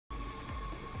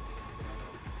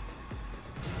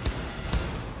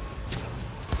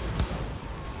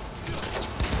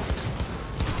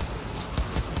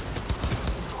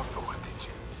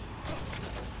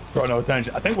got no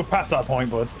attention. I think we're past that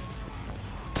point, bud.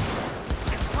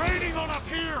 It's raining on us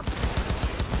here.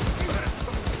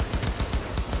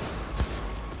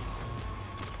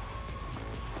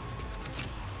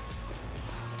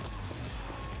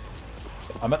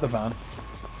 I'm at the van.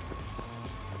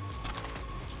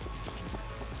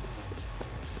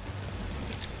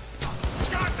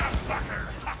 Got that fucker.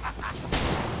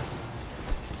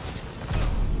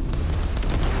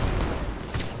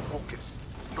 Focus.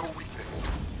 No weakness.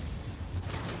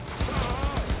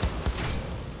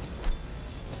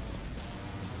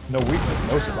 No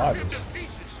weakness, no survivors.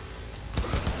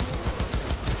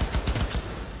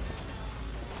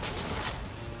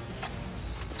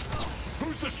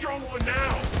 Who's the strong one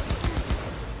now?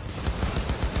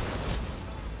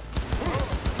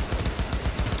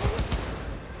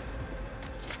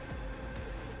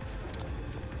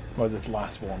 Where's this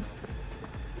last one?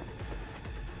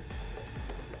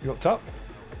 You up top?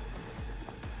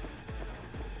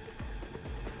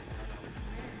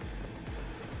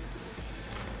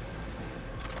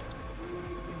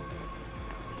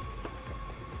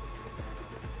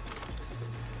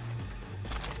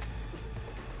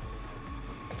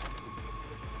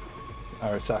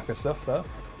 Arasaka stuff though.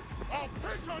 I'll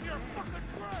piss on your fucking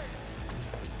grave.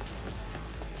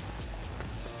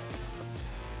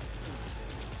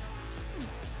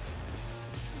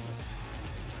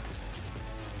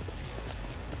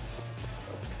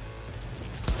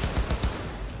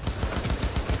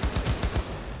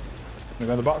 We're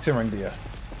going to the boxing ring, dear.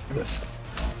 Look at this.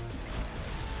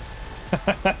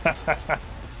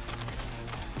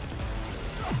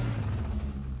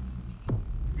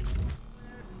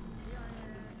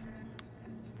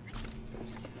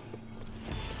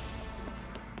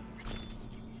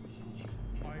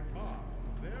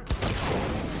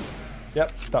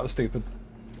 Yep, that was stupid.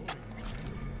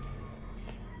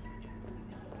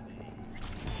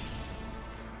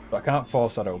 But I can't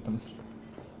force that open.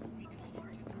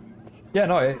 Yeah,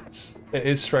 no, it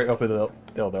is straight up a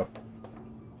dildo.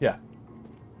 Yeah.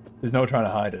 There's no trying to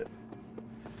hide it.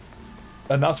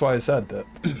 And that's why I said that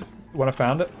when I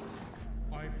found it,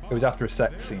 it was after a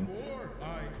sex scene.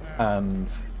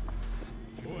 And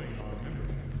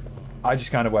I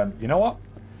just kind of went, you know what?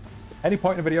 Any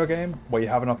point in a video game where you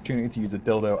have an opportunity to use a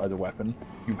dildo as a weapon,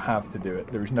 you have to do it.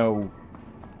 There is no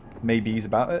maybes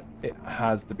about it. It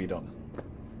has to be done.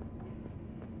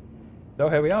 So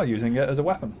here we are, using it as a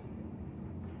weapon.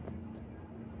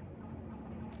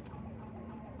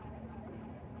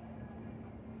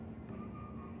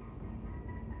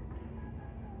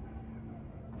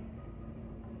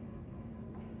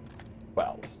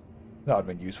 Well, that would have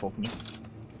been useful for me.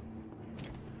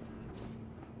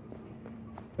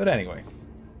 But anyway,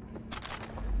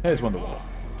 here's Wonderwall.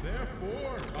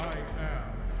 Therefore, I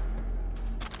am.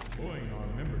 Join our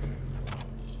membership.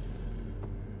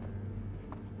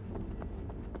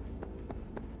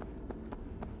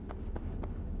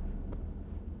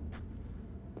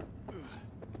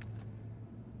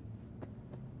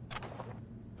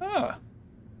 Ah.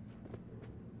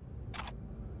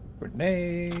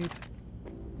 Grenade.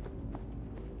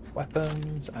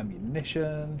 Weapons,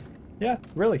 ammunition. Yeah,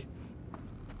 really.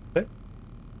 Okay.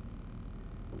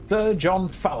 Sir John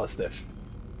Fallistiff.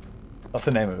 That's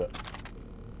the name of it.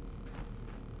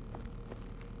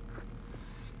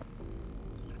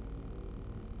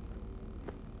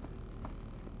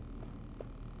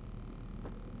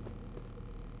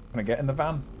 Can I get in the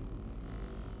van?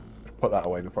 Put that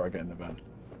away before I get in the van.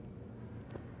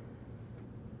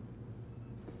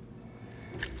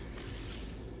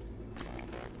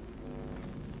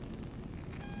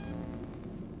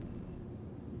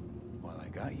 While I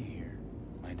got you here,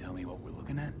 mind tell me what we're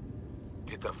looking at?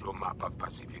 Data flow map of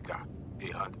Pacifica. They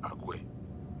hunt Agwe.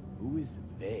 Who is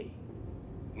they?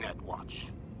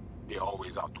 Netwatch. They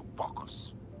always out to fuck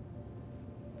us.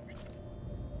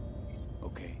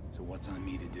 Okay, so what's on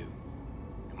me to do?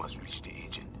 You must reach the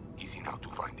agent. Easy now to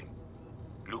find him.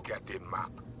 Look at the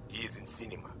map. He is in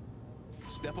cinema.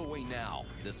 Step away now.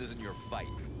 This isn't your fight.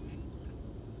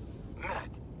 Ned.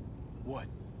 What?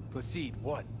 Placide,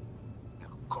 what?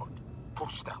 Now, God.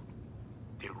 Pushed out.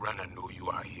 The runner know you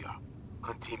are here.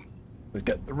 Hunt him. Let's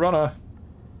get the runner.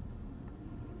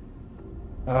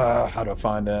 How do I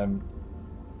find him?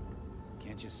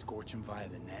 Can't just scorch him via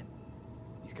the net.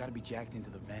 He's got to be jacked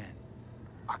into the van.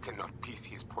 I cannot piece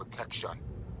his protection.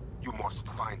 You must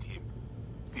find him.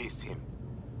 Face him.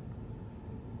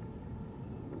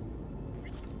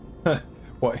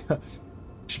 What?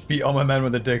 Beat all my men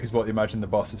with a dick is what you imagine the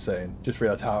boss is saying. Just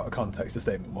realised how out of context the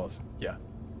statement was. Yeah.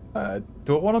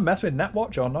 Do I want to mess with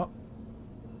Netwatch or not?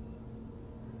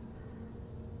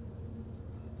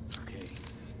 Okay,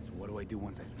 so what do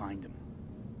once I find him?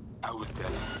 I will tell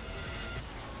you.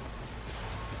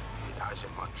 The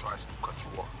Agent man tries to cut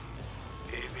you off.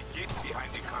 There is a gate behind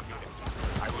the cabinet.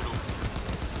 I will open it.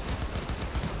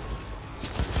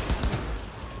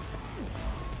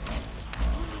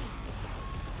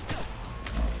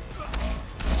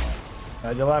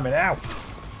 How'd you let me now?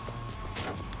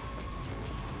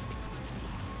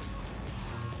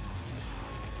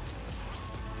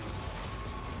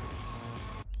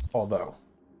 Although,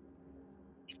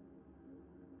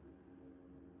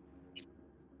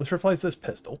 let's replace this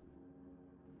pistol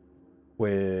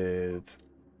with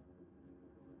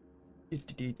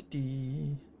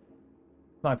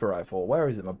sniper rifle. Where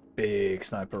is it? My big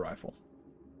sniper rifle.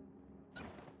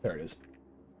 There it is.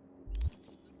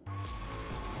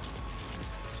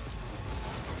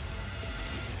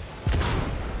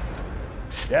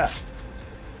 Yeah.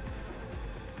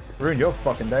 Ruined your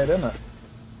fucking day, didn't it?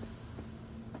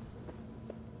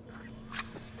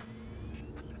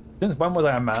 Since when was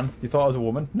I a man? You thought I was a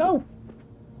woman? No!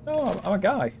 No, I'm a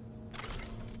guy.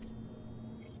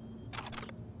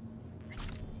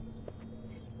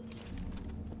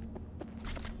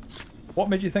 What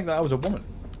made you think that I was a woman?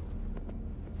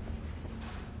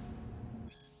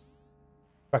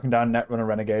 Tracking down Netrunner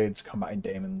renegades, combating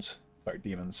demons,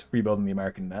 rebuilding the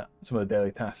American net. Some of the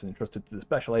daily tasks entrusted to the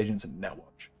special agents and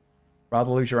Netwatch. Rather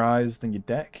lose your eyes than your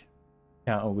deck.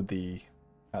 Counter with the...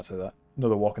 Can't say that.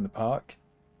 Another walk in the park.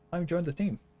 Time joined the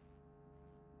team.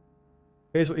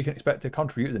 Here's what you can expect to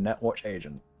contribute to the Netwatch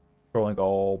agent. Controlling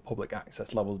all public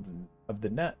access levels of the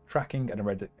net, tracking and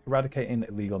eradicating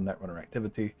illegal Netrunner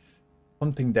activity,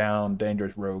 hunting down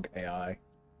dangerous rogue AI,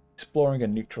 exploring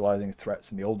and neutralizing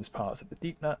threats in the oldest parts of the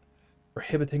deep net,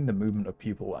 prohibiting the movement of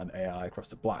people and AI across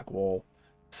the Black Wall,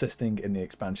 assisting in the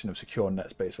expansion of secure net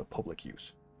space for public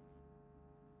use.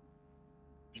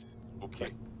 Okay,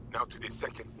 now to the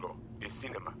second floor, the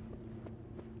cinema.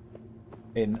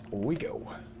 In we go.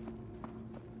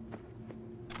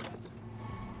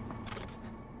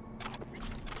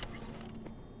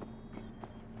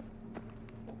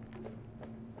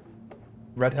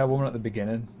 Red hair woman at the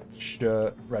beginning.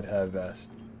 Shirt, red hair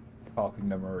vest. Parking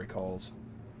number recalls.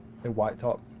 A white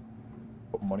top.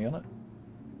 Put money on it.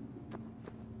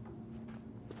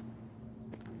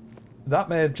 That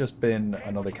may have just been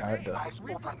another character. Eyes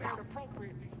open now.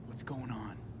 What's going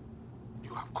on?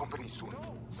 You have company soon.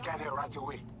 Scan her right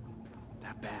away.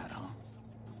 That bad, huh?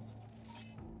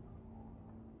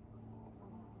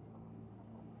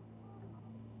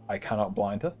 I cannot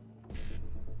blind her.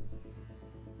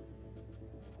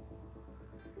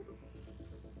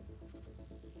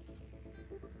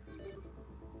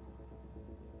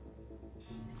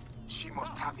 She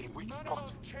must have a weak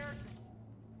spot.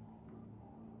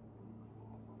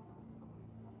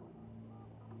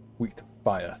 Weak to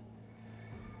fire.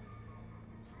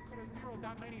 Could have zeroed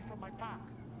that many from my pack.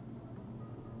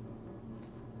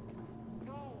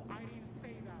 No, I didn't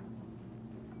say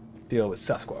that. Deal with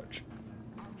Sasquatch.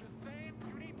 I'm just saying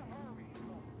you need to hurry.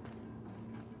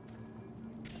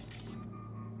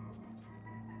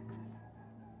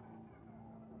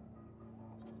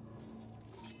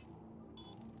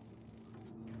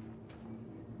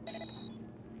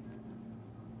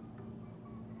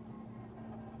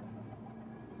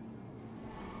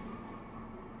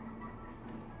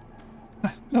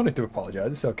 No need to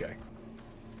apologize, it's okay.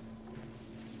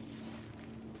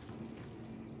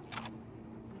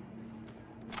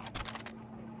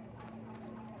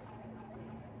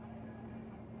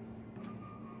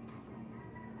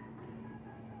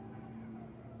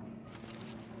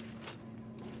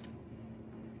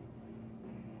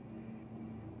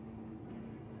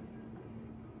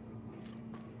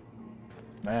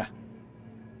 Nah.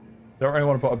 Don't really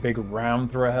want to put a big ram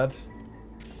through her head.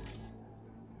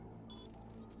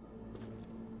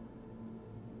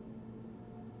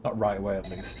 Not right away, at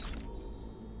least.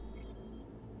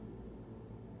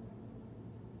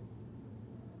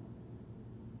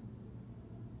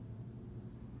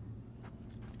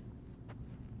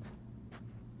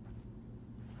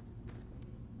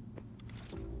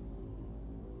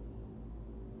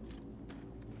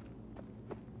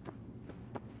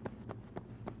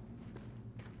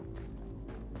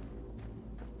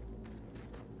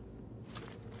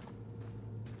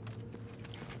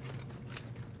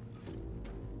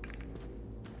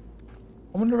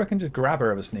 I wonder if I can just grab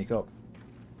her and sneak up.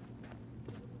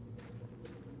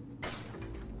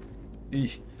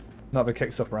 Eesh. Not if it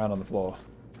kicks up around on the floor.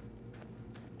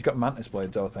 She's got mantis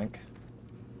blades, though, I think.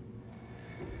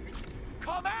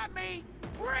 Come at me!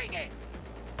 Bring it!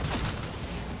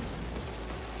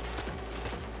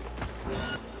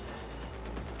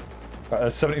 Right,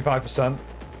 that's 75%.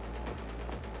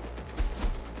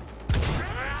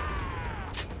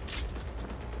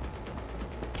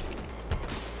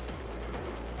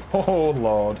 Oh,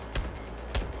 Lord.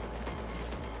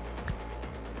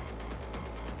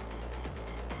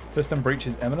 System breach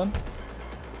is imminent.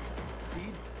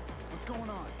 Seed, what's going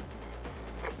on?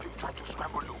 Epic tried to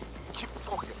scramble you. Keep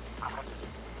focused. I handle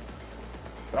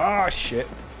it. Ah, shit.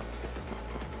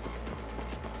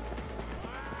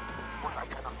 But I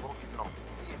cannot hold him long.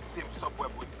 He in same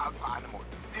subweb with Alpha Animal.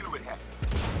 Deal with her.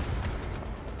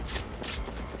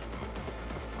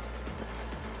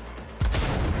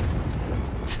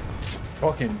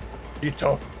 Fucking, he's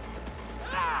tough.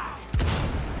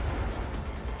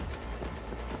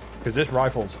 Because this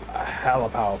rifle's hella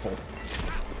powerful.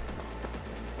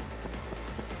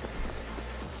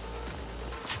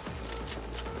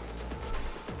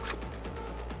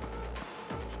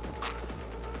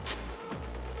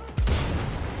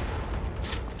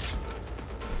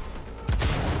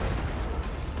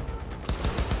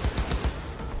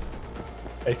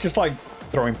 It's just like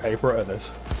throwing paper at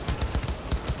this.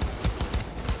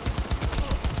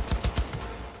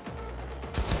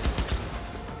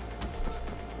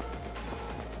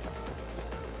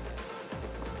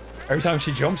 Every time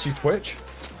she jumps, you twitch.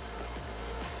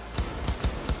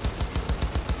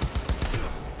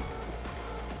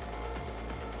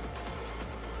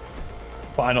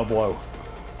 Final blow.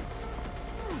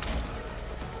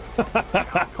 Watch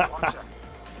her.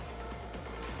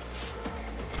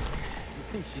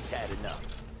 I think she's had enough.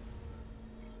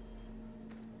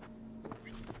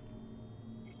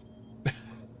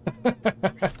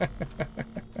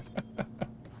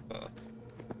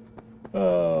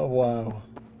 Oh, wow.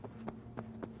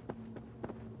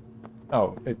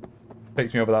 Oh, it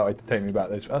takes me over that way to take me back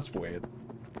this. That's weird.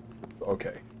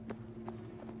 Okay.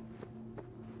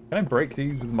 Can I break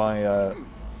these with my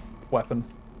weapon?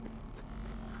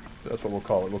 That's what we'll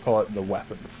call it. We'll call it the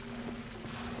weapon.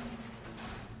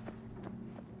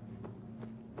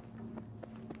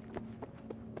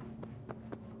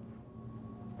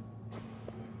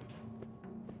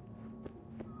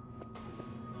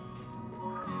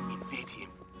 Invade him.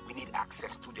 We need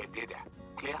access to their data.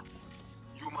 Clear?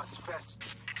 You must first.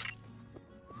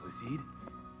 Proceed.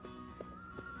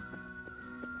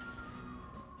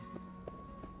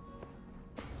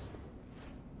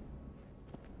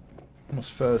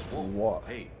 Almost first Whoa, what?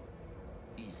 Hey,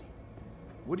 easy.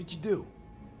 What did you do?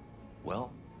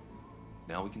 Well,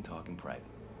 now we can talk in private.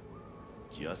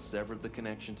 Just severed the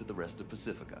connection to the rest of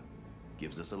Pacifica.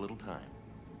 Gives us a little time.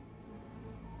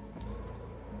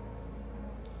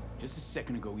 Just a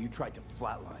second ago, you tried to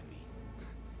flatline me.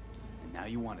 And now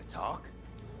you want to talk?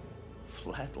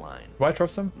 Flatline? Do I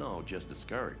trust him? No, just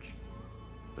discourage.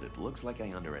 But it looks like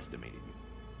I underestimated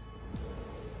you.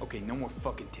 Okay, no more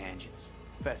fucking tangents.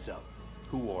 Fess up.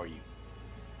 Who are you?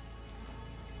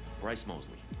 Bryce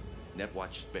Mosley,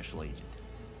 Netwatch Special Agent.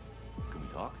 Can we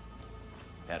talk?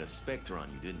 Had a Spectre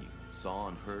on you, didn't you? Saw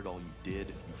and heard all you did.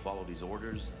 You followed his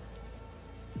orders.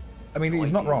 I mean, No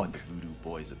he's not idea wrong. what the voodoo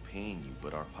boys are paying you,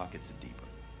 but our pockets are deeper.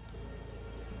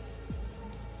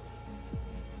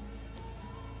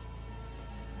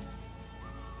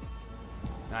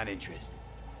 Not interested.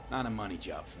 Not a money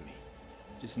job for me.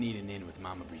 Just need an in with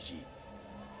Mama Brigitte.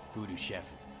 Voodoo chefing.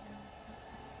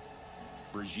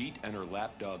 Brigitte and her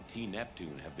lapdog T.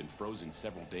 Neptune have been frozen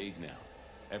several days now,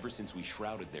 ever since we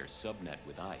shrouded their subnet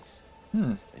with ice.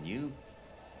 And you?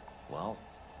 Well,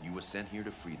 you were sent here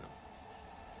to free them.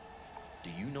 Do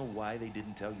you know why they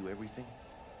didn't tell you everything?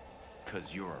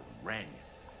 'Cause you're a Ranyan.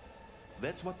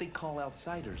 That's what they call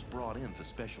outsiders brought in for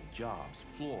special jobs,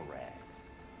 floor rags.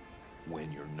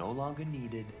 When you're no longer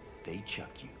needed, they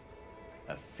chuck you.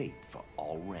 A fate for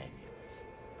all Ranyans.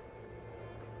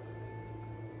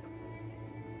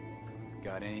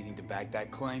 Got anything to back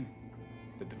that claim?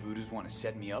 That the Voodoos want to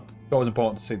set me up? It's always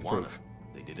important to see the Wanna. proof.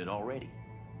 They did it already.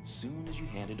 Soon as you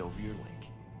handed over your link,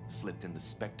 slipped in the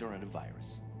Spectre and a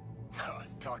virus.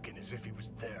 Talking as if he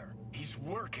was there. He's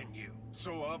working you.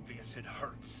 So obvious it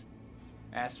hurts.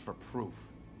 Asked for proof.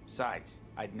 Besides,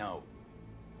 I'd know.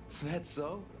 That's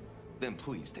so? Then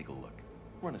please take a look.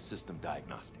 Run a system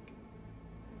diagnostic.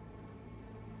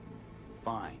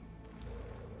 Fine.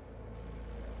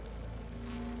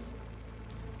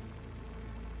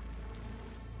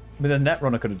 I mean, the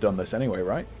Netrunner could have done this anyway,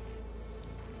 right?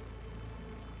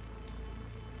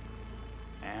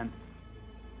 And?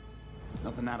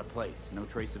 Nothing out of place. No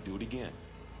trace of... Do it again,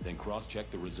 then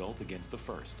cross-check the result against the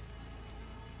first.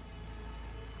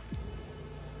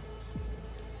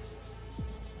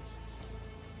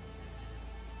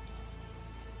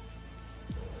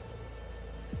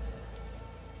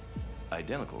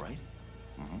 Identical, right?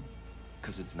 Mm-hmm.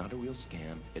 Because it's not a real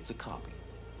scam, it's a copy.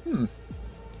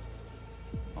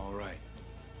 All right.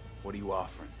 What are you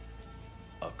offering?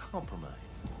 A compromise.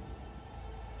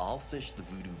 I'll fish the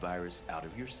voodoo virus out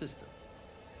of your system.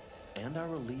 And I'll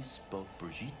release both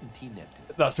Brigitte and T Neptune.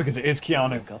 That's because it is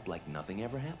Keanu. Wake up like nothing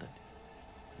ever happened.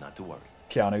 Not to worry.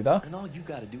 Keanu there? And all you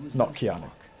gotta do is Not let us Keanu.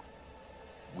 walk.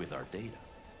 With our data.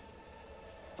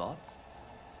 Thoughts?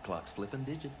 Clock's flipping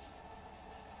digits.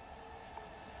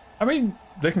 I mean,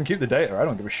 they can keep the data. I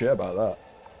don't give a shit about that.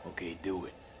 Okay, do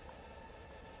it.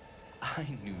 I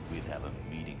knew we'd have a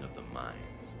meeting of the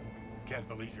minds. Can't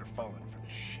believe you're falling for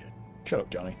this shit. Shut up,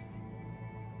 Johnny.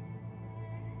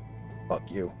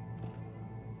 Fuck you.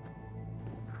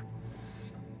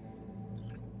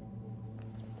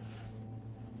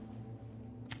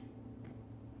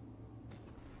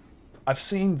 I've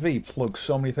seen V plug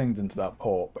so many things into that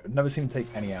port, but I've never seen him take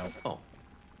any out. Oh,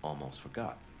 almost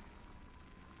forgot.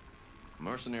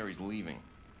 Mercenary's leaving.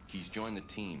 He's joined the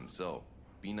team, so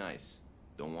be nice.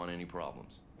 Don't want any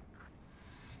problems.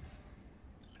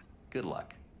 Good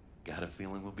luck. Got a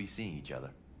feeling we'll be seeing each other.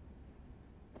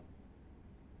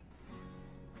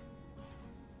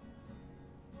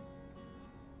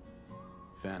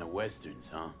 Fan of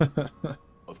westerns, huh?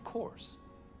 Of course.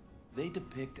 They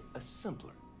depict a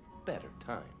simpler, better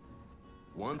time.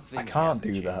 One thing I can't hasn't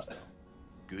do changed, that. though.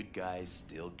 Good guys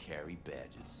still carry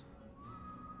badges.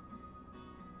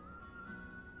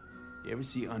 You ever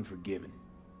see Unforgiven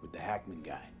with the Hackman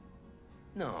guy?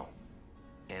 No.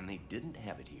 And they didn't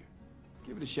have it here.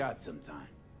 Give it a shot sometime.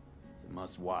 It's a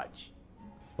must watch.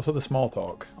 What's with the small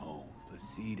talk? Oh,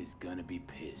 Placide is gonna be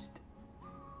pissed.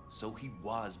 So he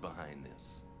was behind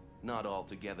this. Not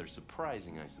altogether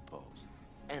surprising, I suppose.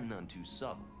 And none too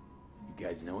subtle. You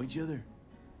guys know each other?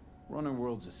 Runner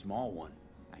World's a small one,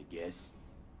 I guess.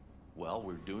 Well,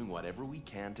 we're doing whatever we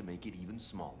can to make it even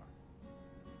smaller.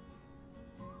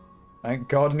 Thank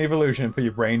God and evolution for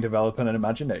your brain developing an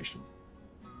imagination.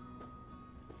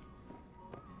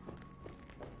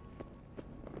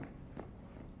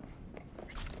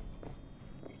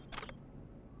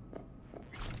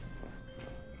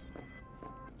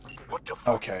 What the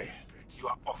fuck? Okay. You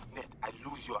are off net. I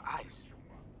lose your eyes.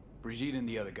 Brigitte and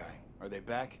the other guy, are they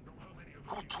back?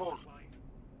 Who told?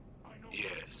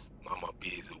 Yes, Mama B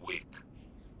is awake.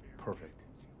 Perfect,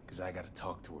 because I gotta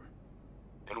talk to her.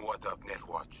 And what of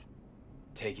Netwatch?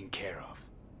 Taken care of.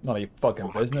 None of your fucking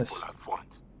For my business. people up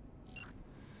front.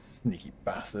 Sneaky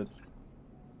bastard.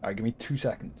 Alright, give me 2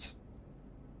 seconds.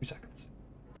 2 seconds.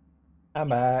 I'm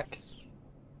back.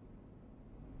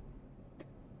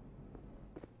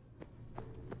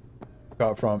 Go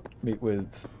out front, meet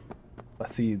with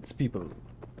Placide's people.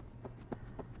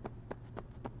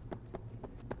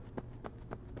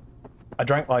 I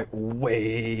drank like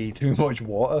way too much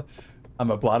water, and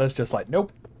my bladder's just like,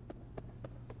 nope.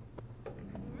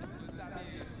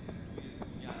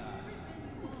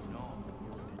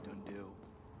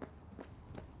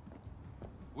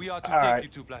 We are to All take right. you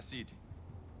to Placide.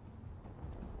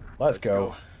 Let's go.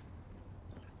 go.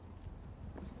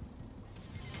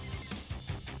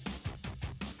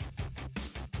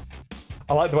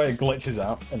 I like the way it glitches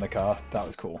out in the car. That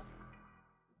was cool.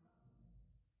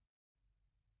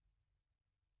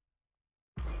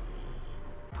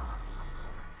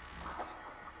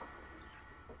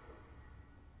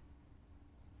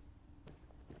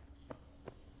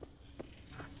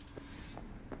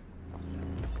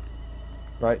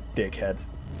 Right, dickhead.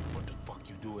 What the fuck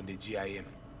you do in the GIM?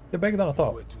 You're bigger than I You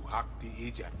thought. were to hack the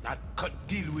agent, not cut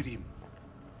deal with him.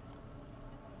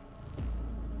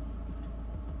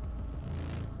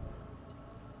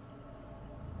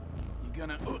 You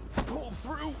gonna pull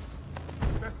through?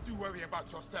 Best you worry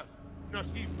about yourself, not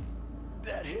him.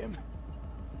 That him?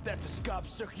 That the scop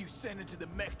circle you sent into the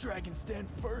mech dragon stand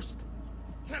first?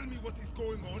 Tell me what is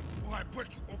going on, or I break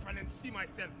you open and see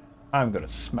myself. I'm gonna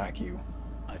smack you.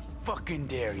 I fucking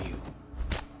dare you.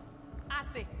 I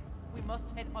say, we must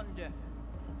head under.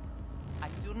 I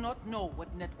do not know what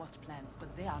Netwatch plans,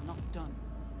 but they are not done.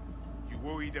 You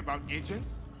worried about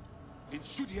agents? Then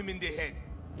shoot him in the head.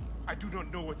 I do not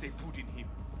know what they put in him.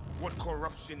 What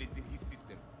corruption is in his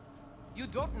system. You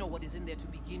don't know what is in there to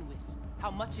begin with.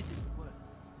 How much it is worth.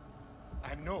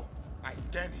 I know. I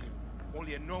scanned him.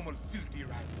 Only a normal filthy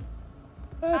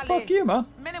rat. Fuck you, man.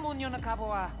 Menemunyo na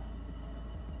kavoa.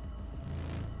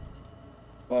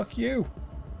 Fuck you.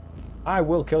 I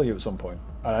will kill you at some point,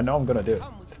 and I know I'm gonna do it.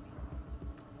 Come with me.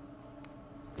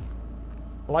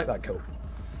 I like that coat.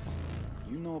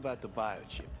 You know about the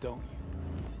biochip, don't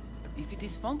you? If it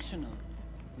is functional,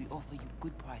 we offer you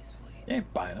good price for it. You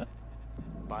ain't buying it.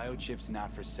 Biochip's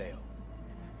not for sale.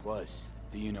 Plus,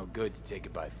 do you no good to take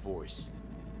it by force.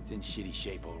 It's in shitty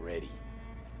shape already.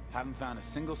 Haven't found a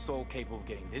single soul capable of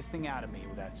getting this thing out of me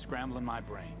without scrambling my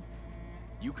brain.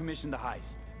 You commissioned the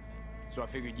heist, So I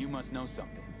figured you must know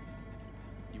something.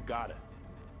 You've gotta.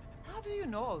 How do you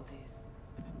know all this?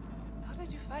 How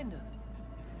did you find us?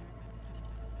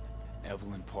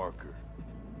 Evelyn Parker.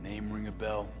 Name ring a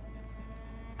bell?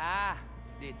 Ah,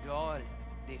 the doll,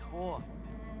 the whore.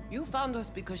 You found us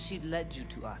because she led you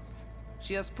to us.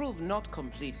 She has proved not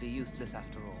completely useless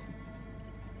after all.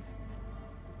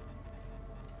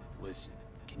 Listen,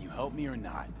 can you help me or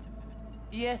not?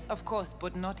 Yes, of course,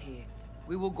 but not here.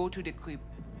 We will go to the crypt,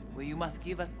 where you must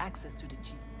give us access to the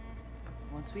chip.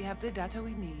 Once we have the data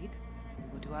we need, we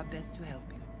will do our best to help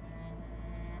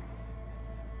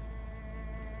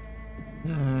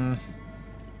you.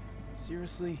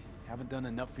 Seriously? Haven't done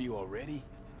enough for you already?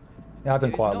 Yeah, I've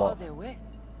done quite a lot. There is no other way.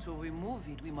 To remove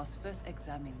it, we must first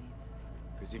examine it.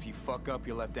 Because if you fuck up,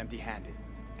 you're left empty-handed.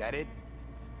 That it?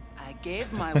 I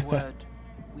gave my word.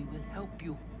 We will help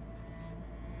you.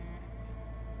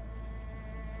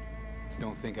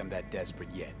 Don't think I'm that desperate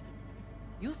yet.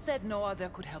 You said no other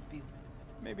could help you.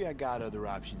 Maybe I got other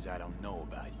options I don't know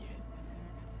about yet.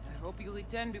 I hope you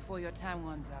return before your time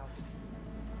runs out.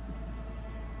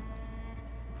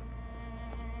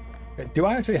 Okay, do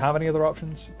I actually have any other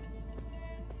options?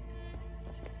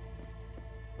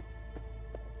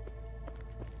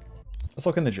 Let's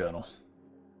look in the journal.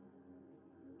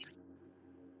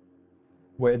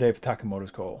 Wait a day for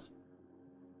Takemoto's call.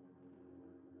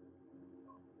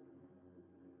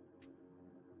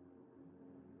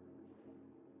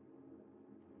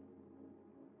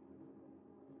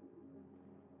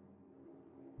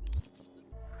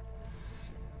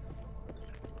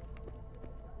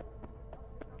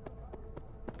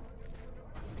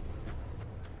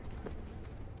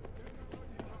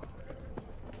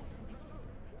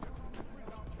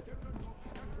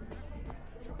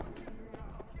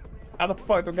 How the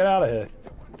fuck do I get out of here?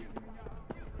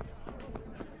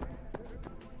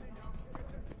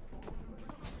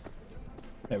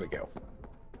 There we go.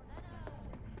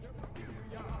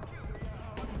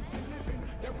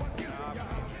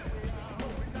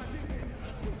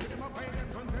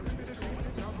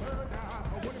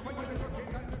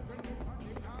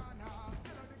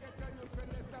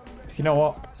 You know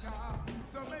what?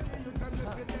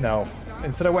 No.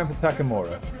 Instead of waiting for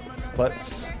Takamura,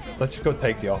 let's just go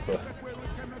take the offer.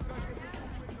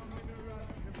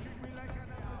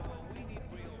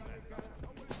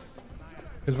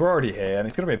 Because we're already here, and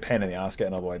it's going to be a pain in the ass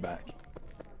getting all the way back.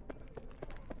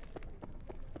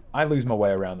 I lose my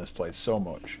way around this place so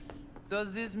much.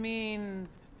 Does this mean...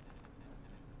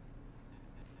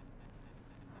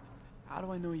 How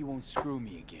do I know you won't screw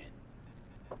me again?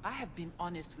 I have been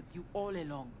honest with you all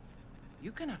along.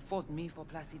 You cannot fault me for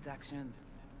Placid's actions.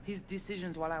 His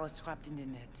decisions while I was trapped in the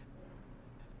net.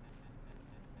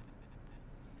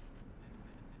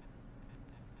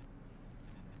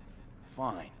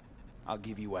 Fine. I'll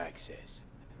give you access.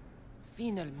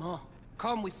 Finalement,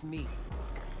 come with me.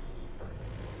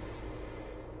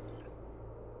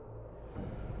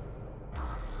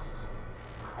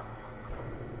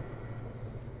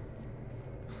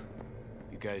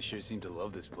 You guys sure seem to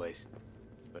love this place.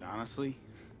 But honestly,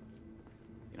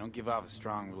 you don't give off a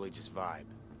strong religious vibe.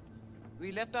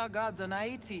 We left our gods on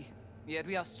Haiti, yet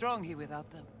we are strong here without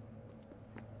them.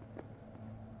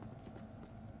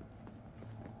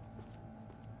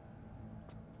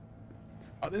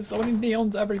 Oh, there's so many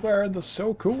neons everywhere and they're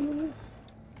so cool.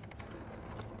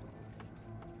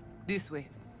 This way.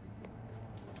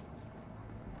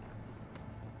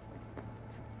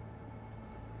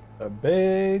 A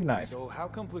big knife. So how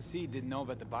come Placide didn't know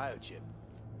about the biochip?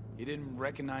 He didn't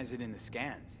recognize it in the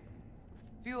scans.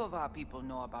 Few of our people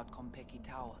know about Kompeki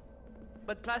Tower.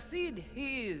 But Placide,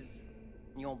 he is...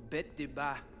 your bête de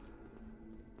bas.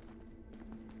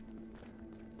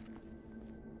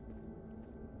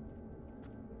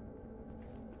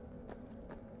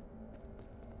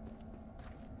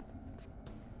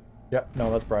 Yep,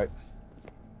 no, that's bright.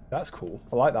 That's cool.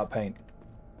 I like that paint.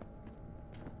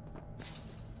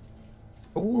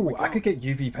 Ooh, I could get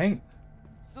UV paint.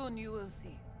 Soon you will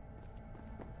see.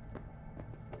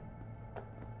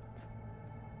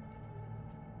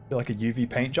 Do like a UV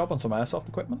paint job on some airsoft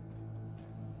equipment?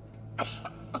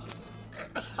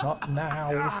 Not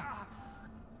now.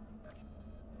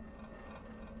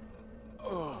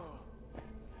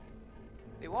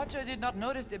 The Watcher did not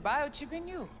notice the biochip in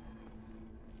you.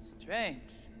 Strange.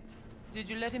 Did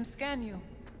you let him scan you?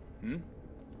 Hmm?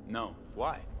 No.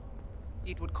 Why?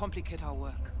 It would complicate our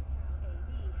work.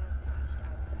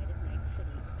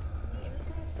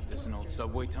 This an old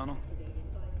subway tunnel?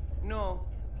 No,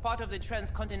 part of the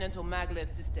transcontinental maglev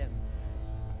system.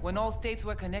 When all states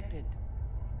were connected.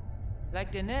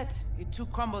 Like the net, it too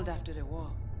crumbled after the war.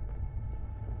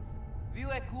 Vieux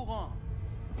et courant.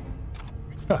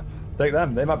 Take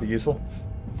them. They might be useful.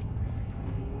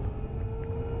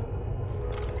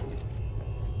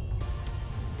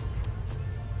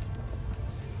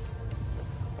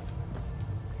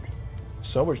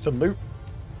 So much to loot.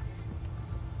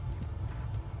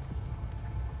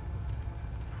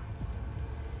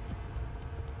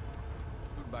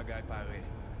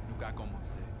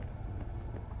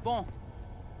 Bon.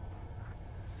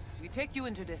 We take you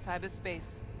into the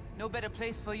cyberspace. No better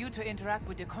place for you to interact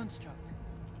with the construct.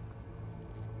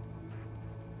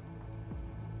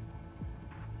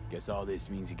 Guess all this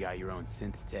means you got your own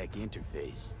synth-tech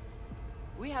interface.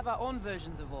 We have our own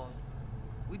versions of all.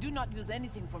 We do not use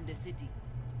anything from the city.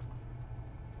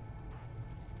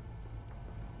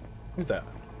 Who's that?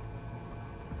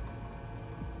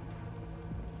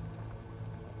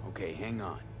 Okay, hang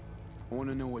on. I want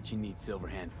to know what you need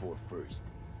Silverhand for first.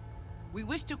 We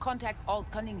wish to contact Alt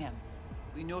Cunningham.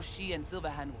 We know she and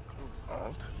Silverhand were close.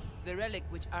 Alt? The relic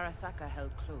which Arasaka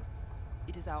held close.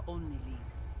 It is our only lead.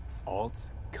 Alt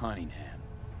Cunningham.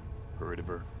 Heard of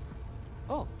her?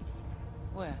 Oh.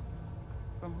 Where?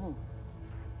 From who?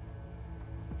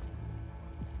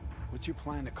 What's your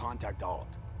plan to contact Alt?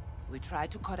 We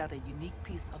tried to cut out a unique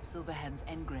piece of Silverhand's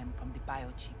engram from the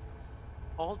biochip.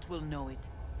 Alt will know it.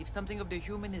 If something of the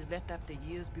human is left after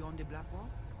years beyond the Black Wall,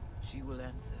 she will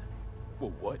answer.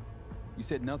 Well, what? You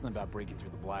said nothing about breaking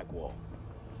through the Black Wall.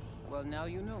 Well, now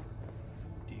you know.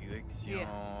 Direction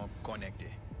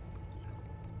connectée.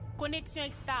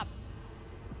 Connexion stable.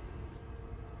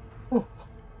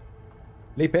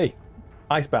 Leapy.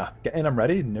 Ice bath. Get in, I'm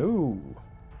ready. No.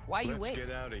 Why you Let's wait? get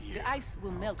out of here. The ice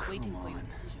will melt waiting Come for your on.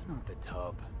 decision. Not the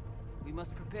tub. We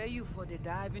must prepare you for the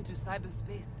dive into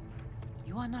cyberspace.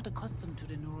 You are not accustomed to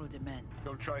the neural demand.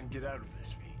 Don't try and get out of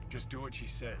this, V. Just do what she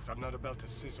says. I'm not about to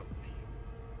sizzle with you.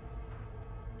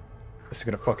 This is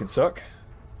gonna fucking suck.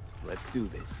 Let's do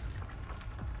this.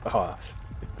 Oh.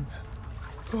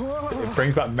 It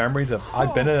brings back memories of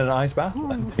I've been in an ice bath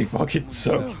and they fucking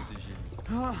suck.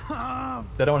 Has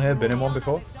anyone here been in one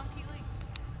before?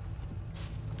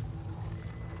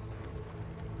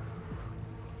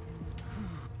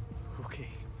 Okay.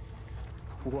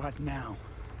 What now?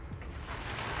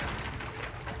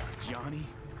 Johnny?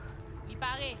 Il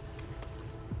paraît.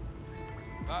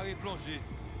 Allez, plongez.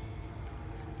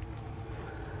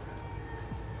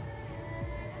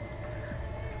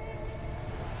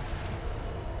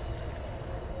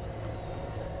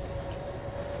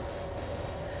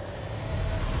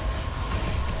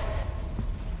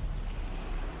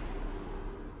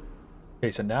 Okay,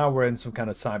 so now we're in some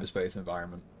kind of cyberspace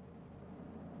environment.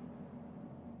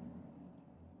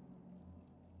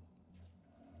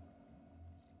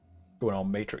 Going all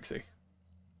matrixy.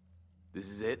 This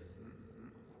is it?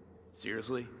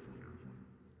 Seriously?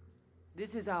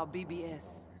 This is our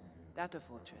BBS, Data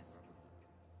Fortress.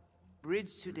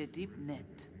 Bridge to the deep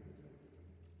net.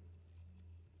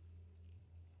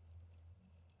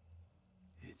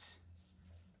 It's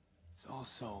all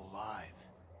so alive.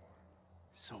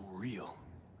 So real.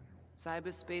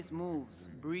 Cyberspace moves,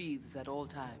 breathes at all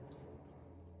times.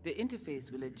 The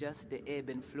interface will adjust the ebb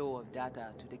and flow of data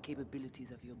to the capabilities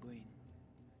of your brain.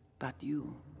 But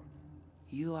you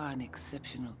are an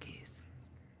exceptional case.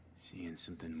 Seeing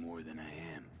something more than I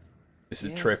am. This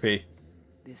is trippy.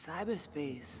 The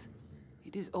cyberspace,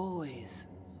 it is always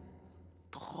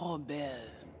trop belle.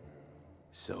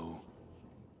 So,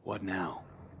 what now?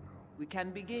 We can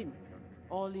begin.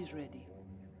 All is ready.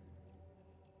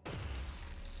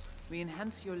 We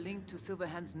enhance your link to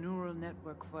Silverhand's neural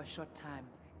network for a short time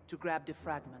to grab the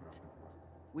fragment.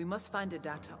 We must find the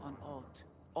data on Alt.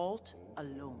 Alt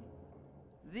alone.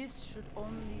 This should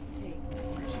only take...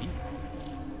 Brigitte?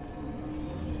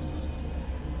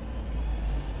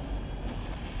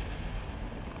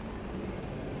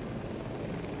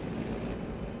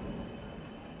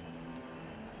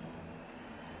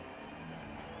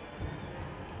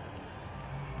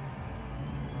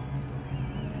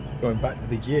 Going back to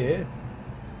the year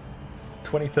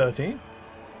 2013.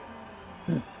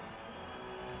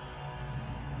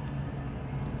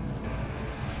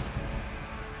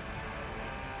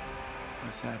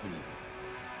 What's happening?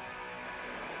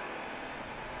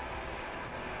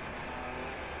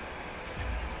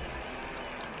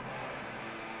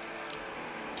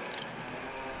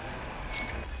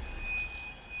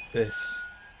 This.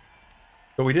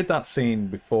 But we did that scene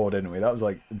before, didn't we? That was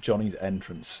like Johnny's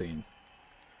entrance scene.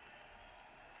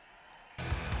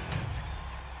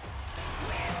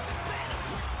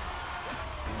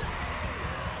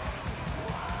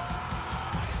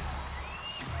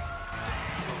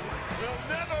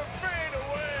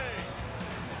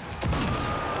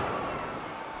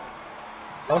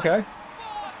 Okay.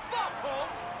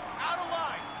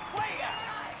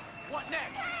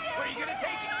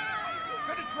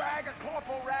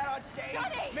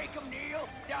 make them kneel?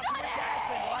 Douse them with gas,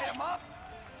 then light them up?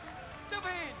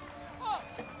 Sylvain! Oh!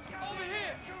 Over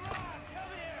here!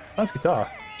 Nice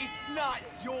guitar. It's not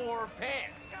your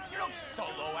band. You're no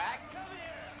solo act.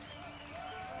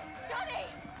 Johnny!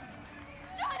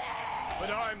 Johnny! But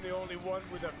I'm the only one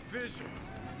with a vision.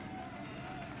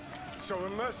 So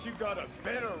unless you got a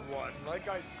better one, like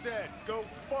I said, go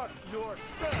fuck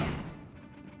yourself.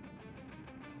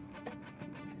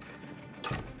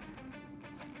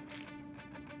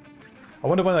 I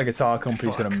wonder when that guitar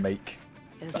company's gonna make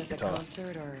Is that it the guitar.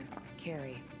 concert or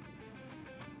Carrie?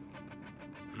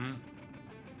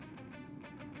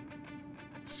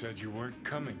 Said you weren't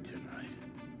coming tonight.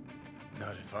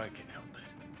 Not if I can help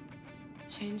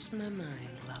it. Changed my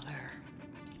mind, lover.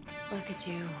 Look at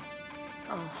you,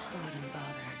 all hot and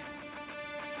bothered.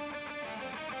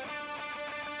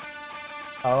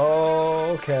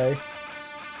 Oh, okay.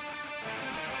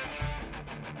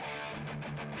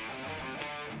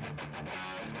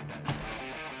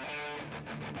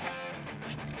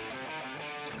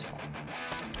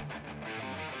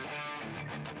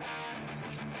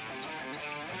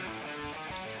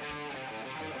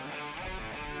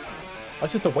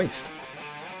 That's just a waste.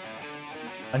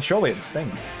 And surely it's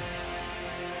Sting.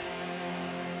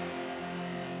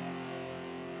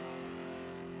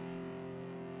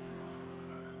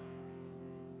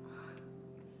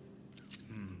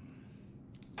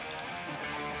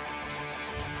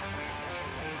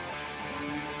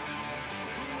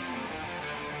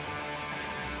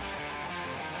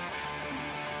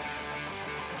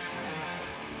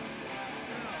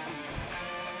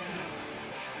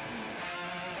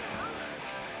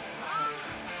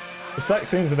 The sex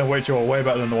scenes in The Witcher are way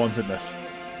better than the ones in this.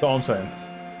 That's all I'm saying.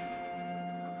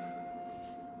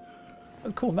 That's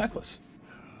a cool necklace.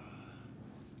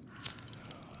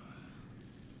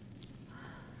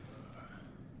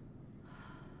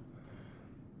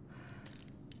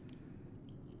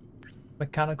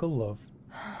 Mechanical love.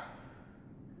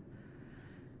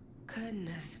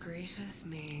 Goodness gracious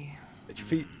me. At your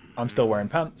feet. I'm still wearing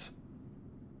pants.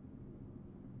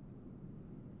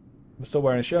 I'm still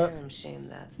wearing a shirt. Damn shame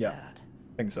that's Yeah, that.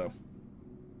 I think so.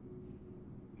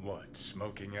 What,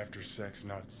 smoking after sex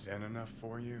not zen enough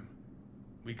for you?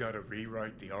 We gotta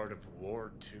rewrite the art of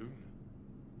war, too?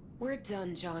 We're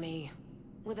done, Johnny.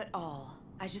 With it all.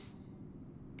 I just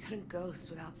couldn't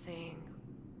ghost without saying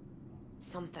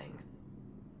something.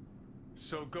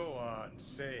 So go on,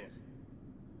 say it.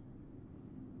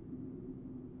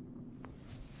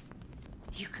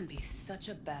 You can be such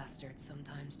a bastard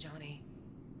sometimes, Johnny.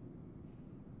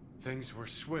 Things were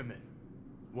swimming.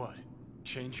 What?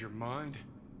 Change your mind?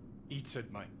 Eats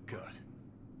at my gut.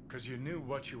 'Cause you knew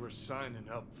what you were signing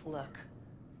up for. Look,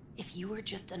 if you were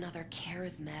just another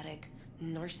charismatic,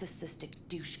 narcissistic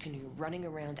douche canoe running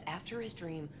around after his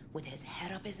dream with his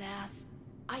head up his ass,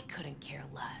 I couldn't care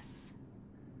less.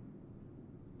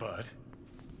 But?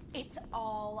 It's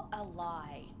all a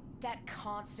lie. That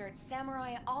concert,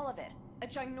 Samurai, all of it. A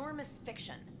ginormous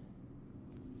fiction.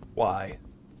 Why?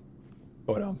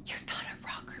 Hold on. You're not a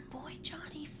rocker boy,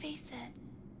 Johnny, face it.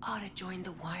 Ought to join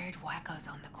the wired wackos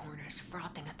on the corners,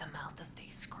 frothing at the mouth as they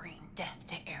scream death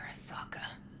to Arasaka.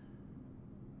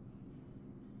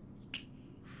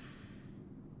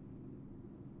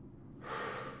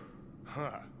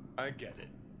 Huh, I get it.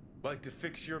 Like to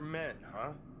fix your men,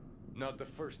 huh? Not the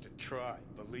first to try,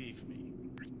 believe me.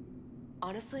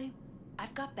 Honestly,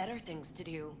 I've got better things to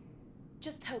do.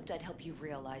 Just hoped I'd help you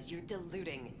realize you're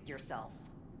deluding yourself.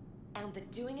 And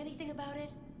that doing anything about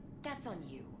it, that's on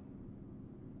you.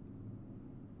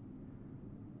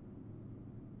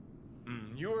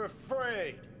 You're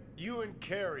afraid. You and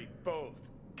Carrie both.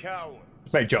 Cowards.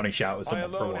 Let's make Johnny shout at I someone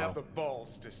for a alone have while. the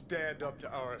balls to stand up to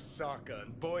Arasaka,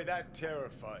 and boy, that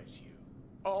terrifies you.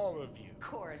 All of you. Of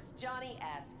course, Johnny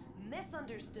S.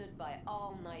 Misunderstood by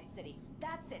all Night City.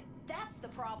 That's it. That's the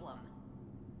problem.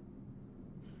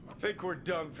 I think we're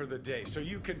done for the day, so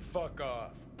you can fuck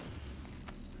off.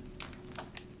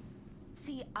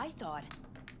 See, I thought...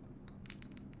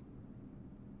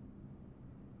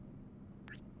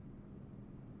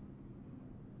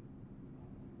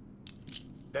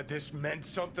 That this meant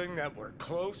something, that we're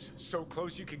close? So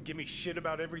close you can give me shit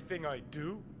about everything I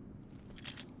do?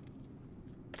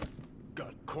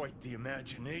 Got quite the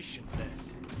imagination then.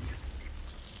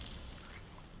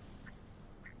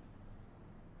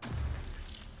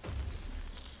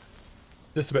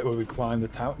 Just a bit where we climb the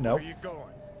tower. No. Where you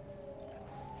going?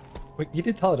 Wait, you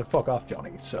did tell her to fuck off,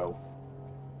 Johnny, so.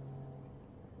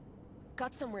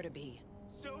 Got somewhere to be.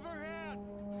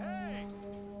 Silverhand! Hey!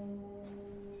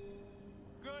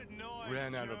 Good noise,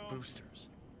 Ran out of Joe. boosters.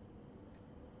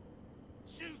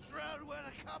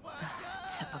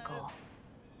 Typical.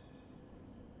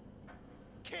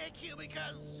 Can't kill me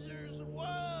because there's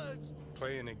words.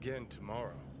 Playing again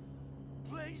tomorrow.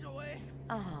 Blaze away.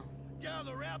 Uh-huh. Down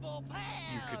the rebel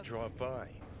path. You could drop by.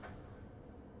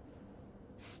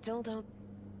 Still don't...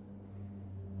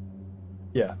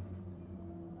 Yeah.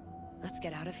 Let's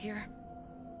get out of here.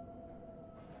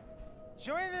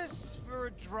 Join us for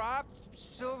a drop,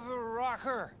 Silver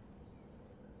Rocker.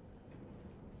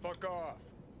 Fuck off.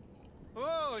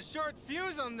 Whoa, short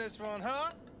fuse on this one,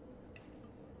 huh?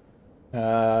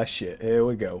 Shit. Here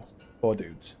we go. 4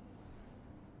 dudes.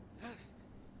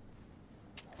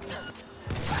 Leave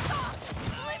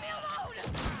me alone!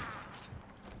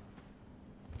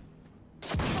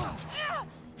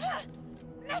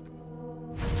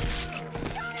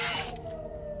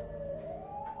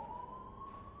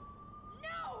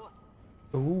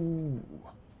 No! Ooh.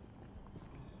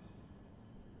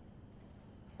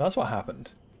 That's what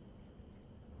happened.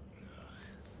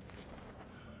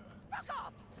 Fuck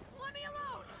off! Let me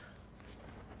alone!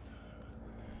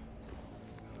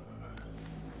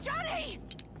 Johnny!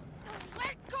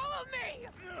 Let go of me!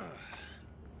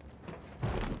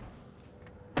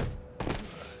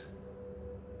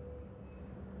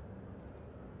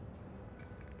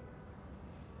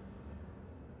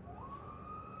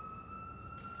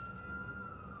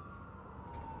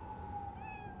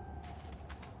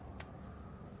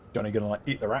 Johnny gonna like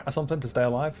eat the rat or something to stay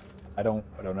alive? I don't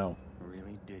know.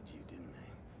 Really did you, didn't they?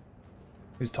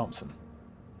 Who's Thompson?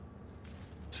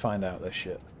 Let's find out this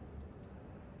shit.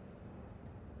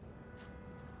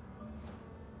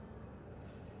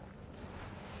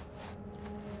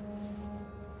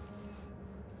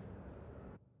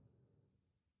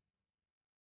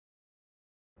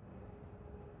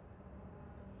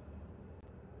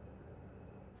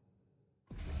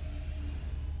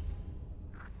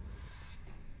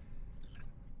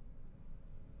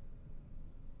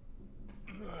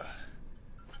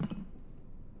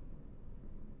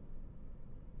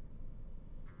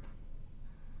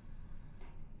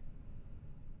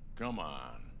 Come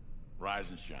on,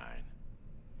 rise and shine.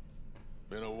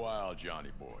 Been a while, Johnny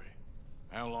boy.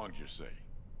 How long did you say?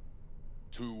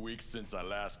 2 weeks since I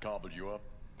last cobbled you up?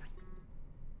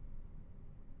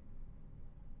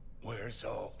 Where's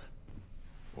Alt?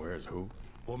 Where's who?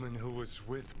 Woman who was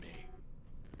with me.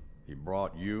 He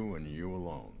brought you and you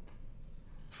alone.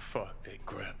 Fuck, they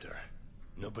grabbed her.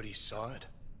 Nobody saw it?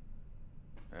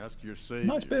 Ask your savior.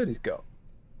 Nice beard he's got.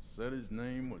 Said his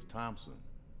name was Thompson.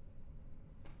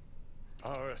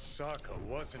 Arasaka,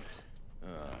 wasn't it?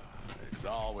 It's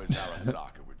always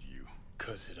Arasaka with you.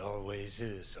 'Cause it always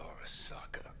is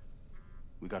Arasaka.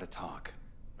 We gotta talk.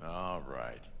 All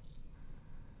right.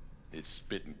 It's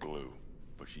spit and glue,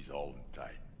 but she's holding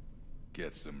tight.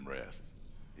 Get some rest.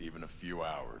 Even a few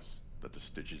hours. Let the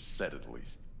stitches set at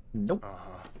least. Nope.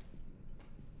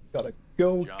 Gotta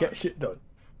go John. get shit done.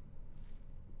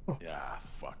 Yeah,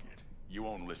 fuck it. You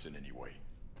won't listen anyway.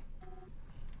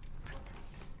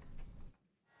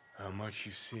 How much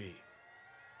you see?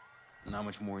 Not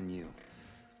much more than you.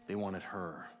 They wanted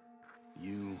her.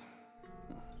 You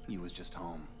was just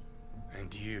home.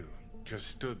 And you just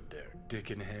stood there, dick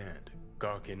in hand,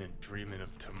 gawking and dreaming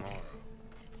of tomorrow.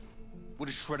 Would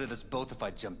have shredded us both if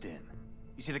I jumped in.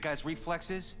 You see the guy's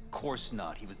reflexes? Course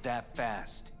not. He was that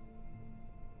fast.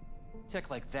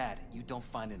 Tech like that, you don't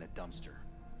find in a dumpster.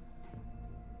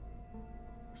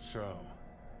 So,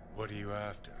 what are you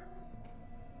after?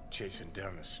 Chasing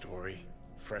down a story?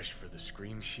 Fresh for the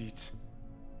scream sheets?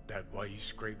 That why you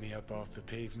scraped me up off the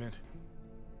pavement?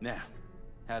 Nah,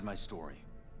 had my story.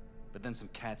 But then some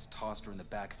cats tossed her in the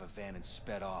back of a van and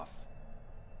sped off.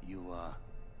 You,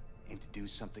 aim to do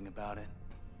something about it?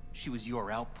 She was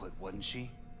your output, wasn't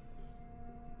she?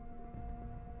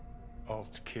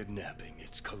 Alt's kidnapping,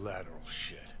 it's collateral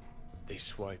shit. They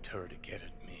swiped her to get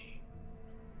at me.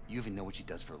 You even know what she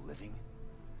does for a living?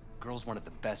 Girl's one of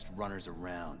the best runners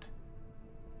around.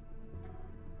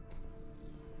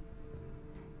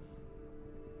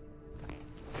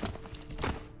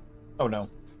 Oh no.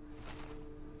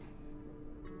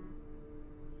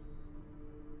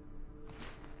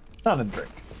 Not a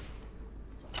drink.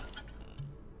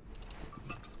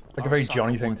 Like a very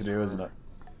Johnny thing to do, isn't it?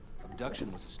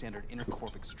 Abduction was a standard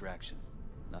intercorp extraction.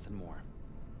 Nothing more.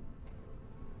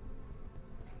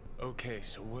 Okay,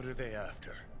 so what are they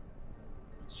after?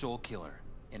 Soul Killer,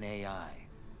 an AI.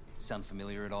 Sound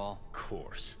familiar at all?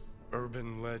 Course.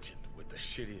 Urban legend with the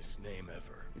shittiest name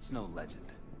ever. It's no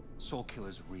legend. Soul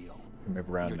Killer's real. Move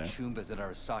around Your now. Chumbas at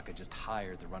Arasaka just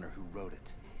hired the runner who wrote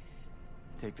it.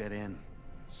 Take that in.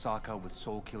 Sokka with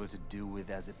Soul Killer to do with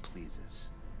as it pleases.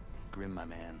 Grim, my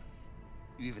man.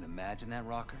 You even imagine that,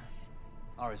 Rocker?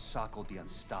 Arasaka will be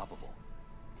unstoppable.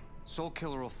 Soul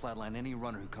Killer will flatline any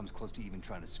runner who comes close to even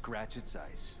trying to scratch its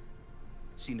ice.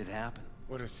 Seen it happen.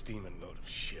 What a steaming load of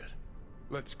shit.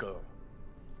 Let's go.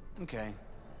 Okay.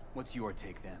 What's your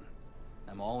take then?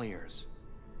 I'm all ears.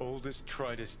 Oldest,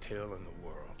 tritest tale in the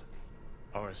world.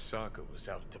 Arasaka was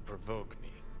out to provoke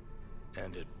me.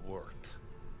 And it worked.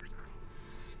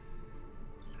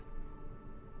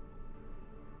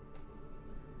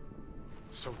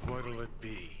 So what'll it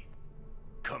be?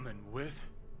 Coming with?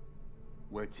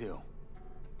 Where to?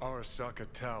 Arasaka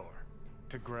Tower.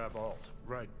 To grab Alt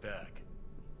right back.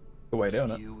 The way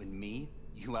down it. You and me?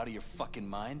 You out of your fucking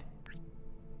mind?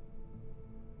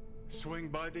 Swing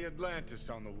by the Atlantis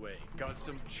on the way. Got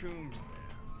some chooms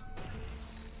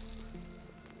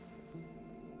there.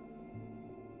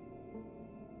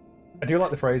 I do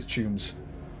like the phrase "chooms."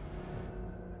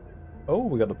 Oh,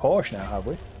 we got the Porsche now, have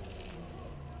we?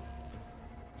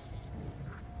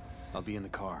 I'll be in the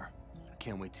car. I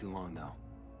can't wait too long, though.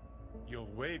 You'll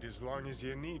wait as long as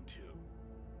you need to.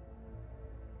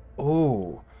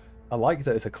 Oh, I like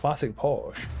that it's a classic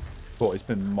Porsche, but it's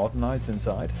been modernized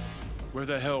inside. Where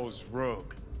the hell's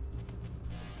Rogue?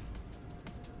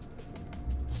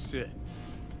 Sit.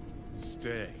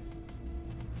 Stay.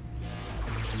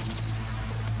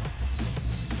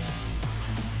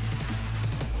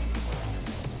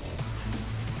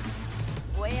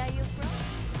 Where are you from?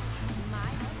 My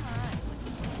home.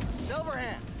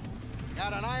 Silverhand,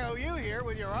 got an IOU here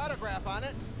with your autograph on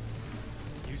it.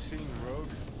 You seen Rogue?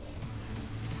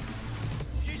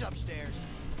 She's upstairs.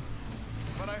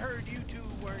 But I heard you two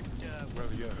weren't, Well,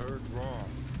 you heard wrong.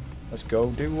 Let's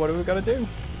go do what we gotta do.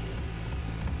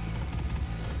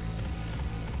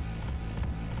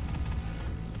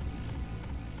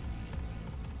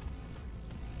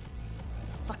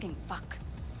 Fucking fuck.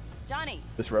 Johnny.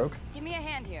 This Rogue? Give me a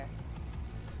hand here.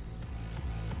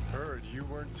 Heard you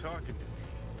weren't talking to me.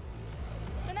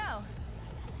 Dunno.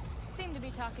 Seem to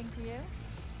be talking to you.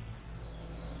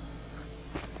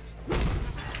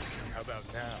 How about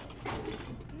now?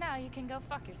 Now you can go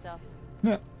fuck yourself.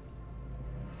 Yeah.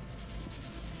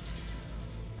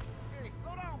 Hey,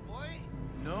 slow down, boy.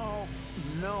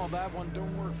 No, that one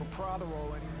don't work for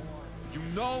Prothero anymore. You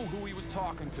know who he was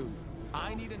talking to.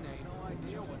 I need a name. No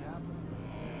idea what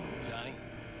happened. Johnny?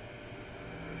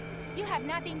 You have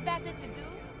nothing better to do?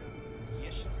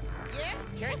 Yes. Yeah?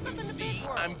 Can't What's up you in the see big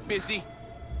world? I'm busy?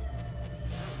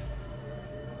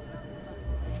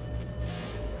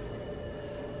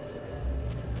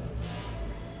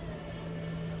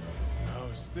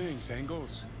 How's things,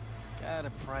 Engels? Got a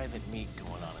private meet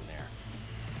going on in there.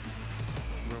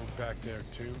 Rogue back there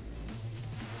too?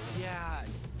 Yeah,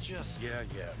 just... Yeah,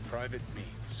 private meet,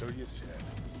 so you said.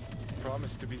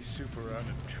 Promise to be super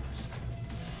unobtrusive.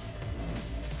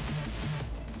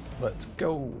 Let's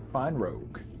go find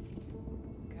Rogue.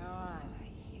 God, I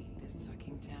hate this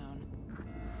fucking town.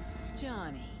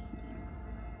 Johnny.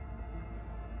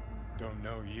 Don't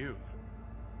know you.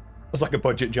 It's like a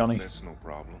budget Johnny. That's no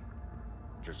problem.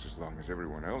 Just as long as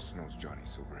everyone else knows Johnny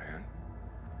Silverhand.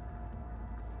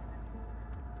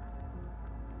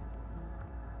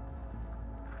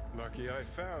 Lucky I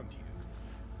found you.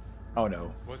 Oh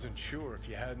no. Wasn't sure if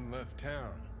you hadn't left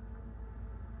town.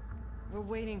 We're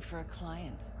waiting for a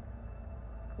client.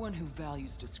 One who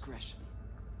values discretion.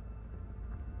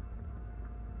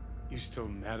 You still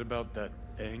mad about that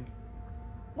thing?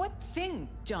 What thing,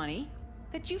 Johnny?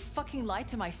 That you fucking lied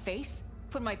to my face?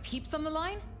 Put my peeps on the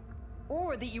line?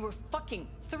 Or that you were fucking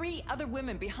 3 other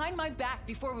women behind my back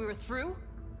before we were through?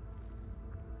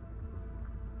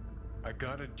 I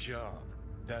got a job.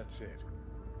 That's it.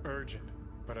 Urgent,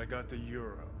 but I got the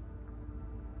euro.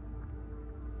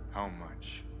 How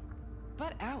much?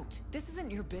 Butt out. This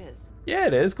isn't your biz. Yeah,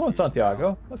 it is. Go on,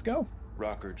 Santiago. Let's go.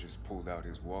 Rocker just pulled out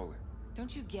his wallet.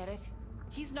 Don't you get it?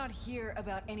 He's not here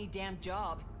about any damn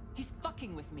job. He's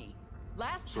fucking with me.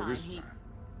 Last So time this he... time,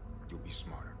 you'll be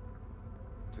smarter.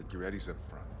 Take your eddies up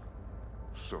front.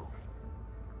 So,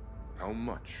 how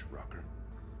much, Rocker?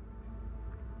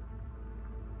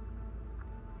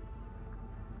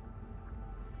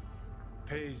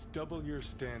 Pays double your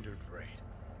standard rate.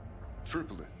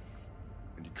 Triple it.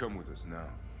 And you come with us now.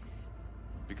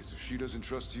 Because if she doesn't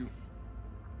trust you,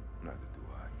 neither do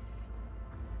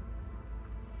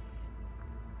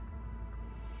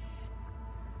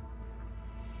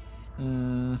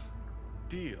I.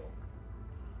 Deal.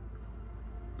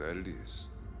 That it is.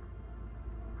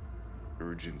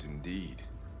 Urgent indeed.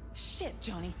 Shit,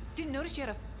 Johnny. Didn't notice you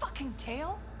had a fucking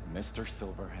tail? Mr.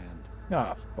 Silverhand.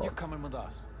 Ah, fuck. You're coming with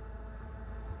us.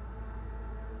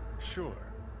 Sure.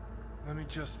 Let me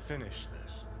just finish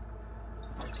this.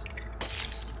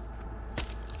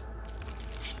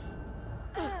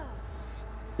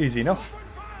 Easy enough.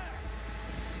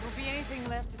 Won't be anything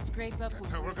left to scrape up with. That's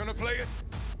how we're gonna play it.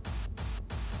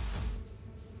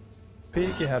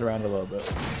 Peek your head around a little bit.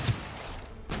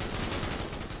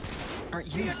 Aren't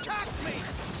you? He attacked me.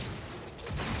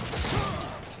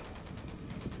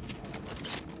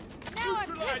 Now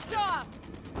I'm pissed off.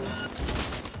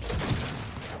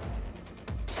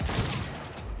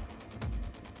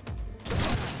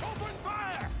 Open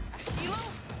fire! A helo?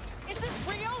 Is this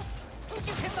real? Who'd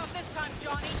you piss off this time,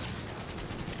 Johnny?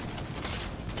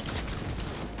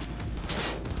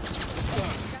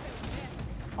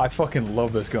 I fucking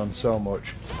love this gun so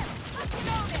much.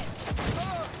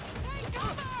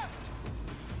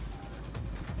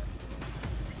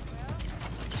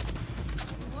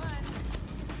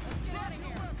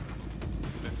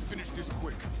 Let's finish this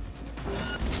quick.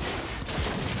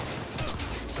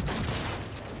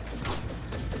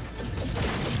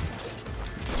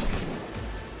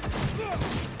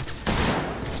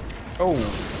 Oh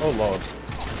lord.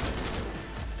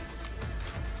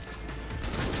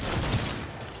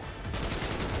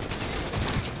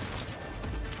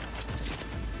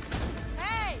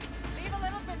 Hey, leave a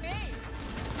little for me.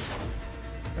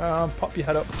 Pop your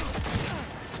head up.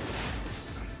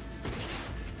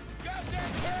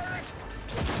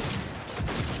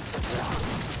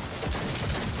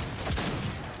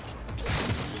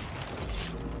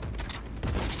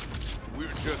 We're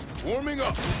just warming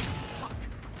up.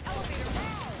 Elevator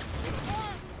now.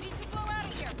 Reform needs to blow out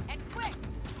of here, and quick.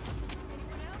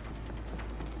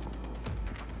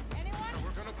 Anyone else?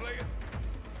 We're gonna play it.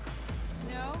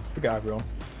 No. We got everyone.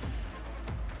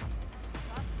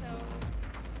 Thought so.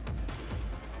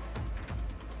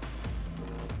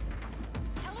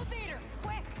 Elevator,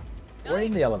 quick. We're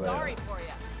in the elevator. Sorry for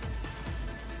you.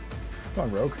 Come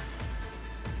on, Rogue.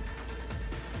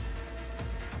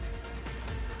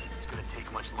 It's gonna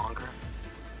take much longer.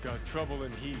 Got trouble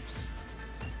in heaps.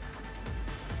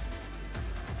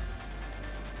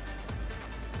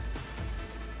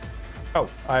 Oh,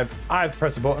 I've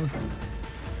pressed a button.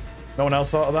 No one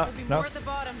else thought of that? There'll be No? more at the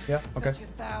bottom. Yeah, okay. Bet you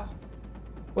thou.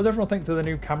 What does everyone think to the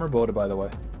new camera border, by the way?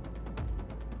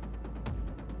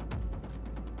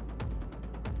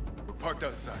 We're parked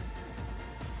outside.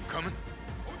 You coming?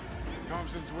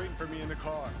 Thompson's waiting for me in the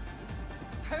car.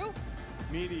 Who?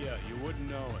 Media, you wouldn't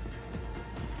know it.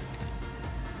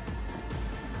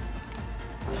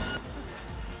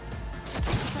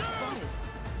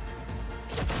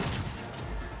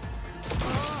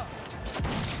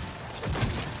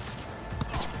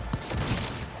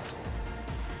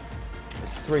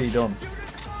 It's 3 done.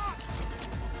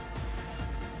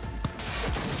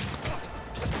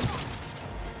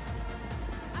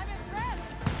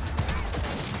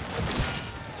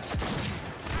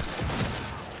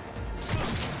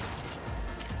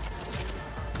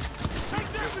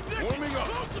 Warming up.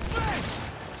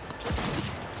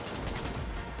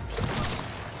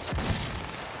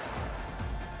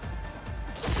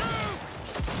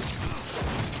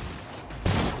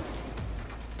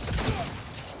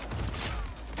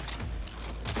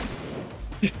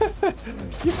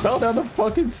 You fell down the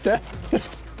fucking stairs.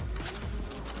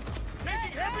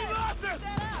 Taking heavy losses!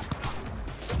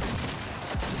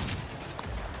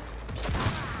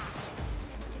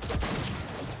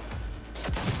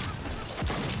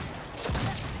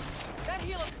 That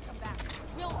healer can come back.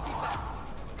 We'll be back.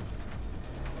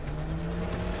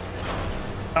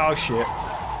 Oh shit.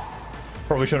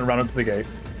 Probably shouldn't have run up to the gate.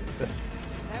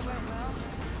 That went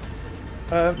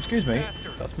well. Excuse me.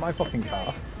 That's my fucking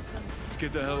car. Let's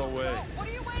get the hell away. What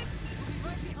are you waiting?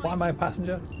 Why am I a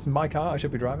passenger? It's my car. I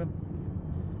should be driving.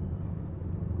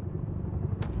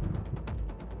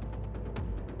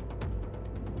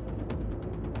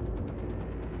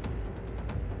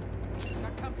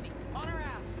 Got company. On our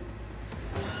ass.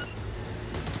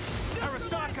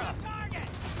 Arasaka! Target!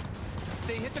 If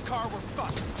they hit the car, we're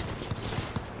fucked.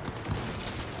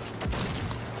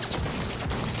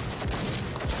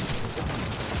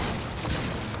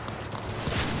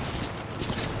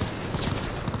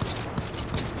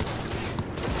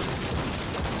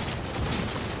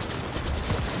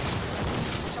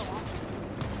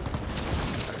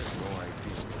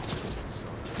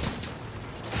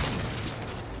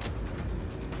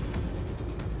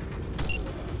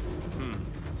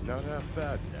 Not half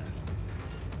bad, Dad.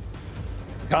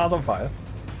 Car's on fire.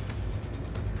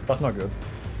 That's not good.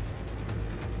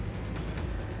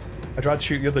 I tried to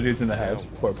shoot the other dudes in the head,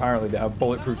 but apparently they have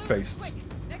bulletproof faces.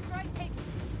 Next right, take.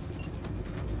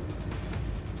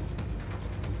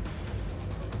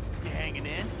 You hanging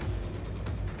in?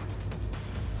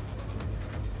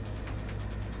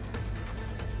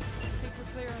 Think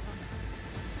we're clear of them.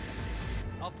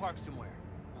 I'll park somewhere.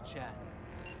 We'll chat.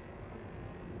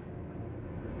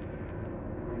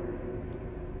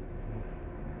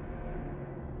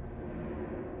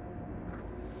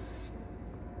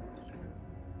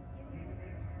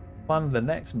 Plan the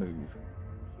next move.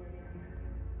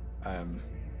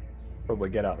 Probably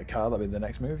get out of the car. That'll be the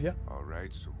next move. Yeah. All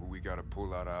right. So who we gotta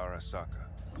pull out of Arasaka?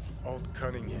 Old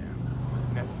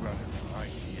Cunningham, net runner from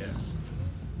ITS.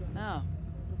 Oh.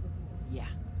 Yeah.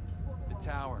 The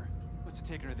tower. What's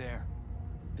taking her there?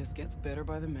 This gets better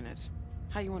by the minute.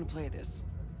 How you want to play this?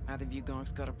 Either of you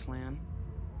gonks got a plan?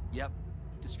 Yep.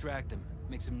 Distract him.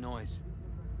 Make some noise.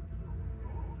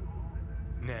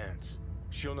 Nance.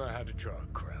 She'll know how to draw a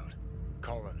crowd.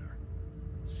 Call on her.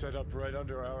 Set up right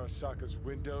under Arasaka's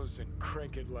windows and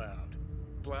crank it loud.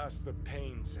 Blast the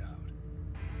panes out.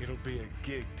 It'll be a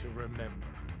gig to remember.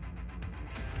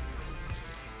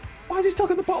 Why is he stuck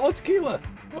in the bottle of tequila?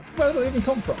 Where did it even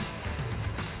come from?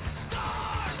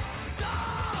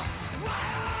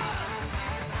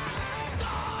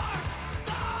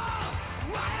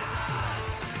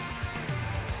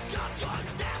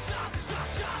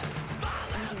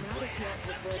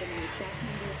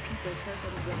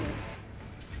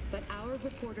 But our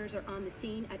reporters are on the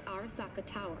scene at Arasaka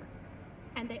Tower,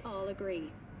 and they all agree.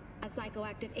 A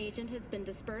psychoactive agent has been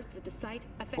dispersed at the site,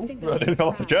 affecting I didn't go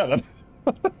off the chair then.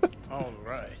 All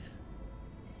right.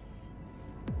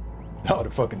 That would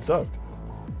have fucking sucked.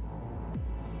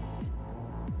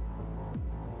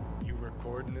 You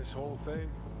recording this whole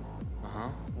thing?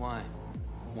 Uh-huh. Why?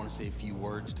 Want to say a few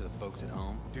words to the folks at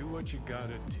home? Do what you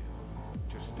gotta do.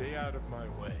 Just stay out of my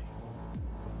way.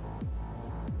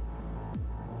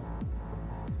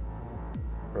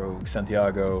 Rogue,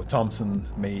 Santiago, Thompson,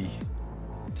 me.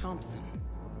 Thompson.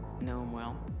 Know him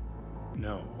well?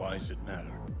 No, why's it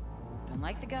matter? Don't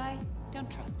like the guy?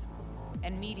 Don't trust him.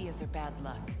 And medias are bad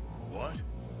luck. What?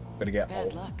 Gonna get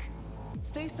Bad luck.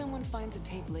 Say someone finds a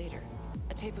tape later.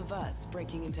 A tape of us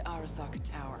breaking into Arasaka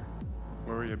Tower.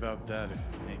 Worry about that if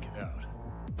you make it out.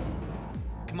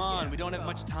 Come on, we don't have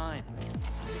much time.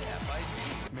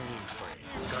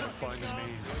 Mainframe. Gotta find the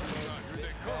mainframe.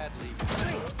 Badly.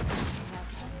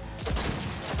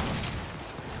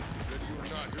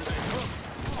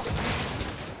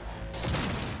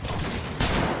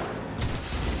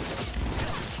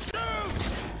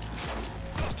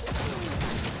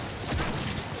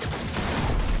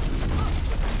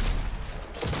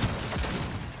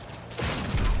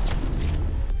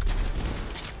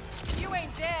 You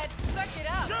ain't dead. Suck it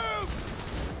up.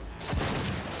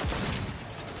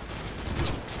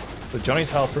 So Johnny's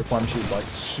health replenish is like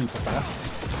super fast.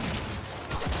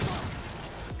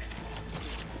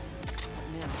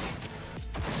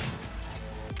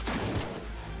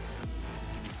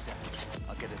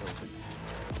 I'll get it open.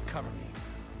 Cover me.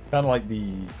 Kind of like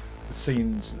the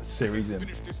scenes, the series in.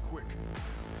 Finish this quick.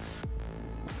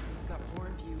 Got four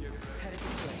in view. Headed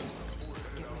this way.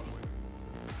 Get ready.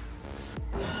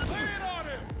 Lay it on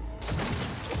him!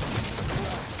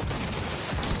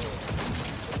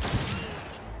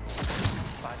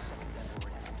 5 seconds and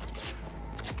we're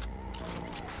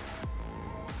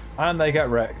in. And they get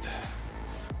wrecked.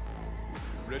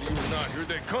 Ready or not, here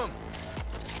they come.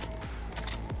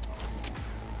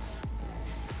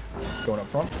 Going up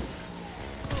front.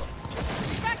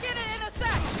 Back in it in a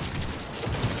sec.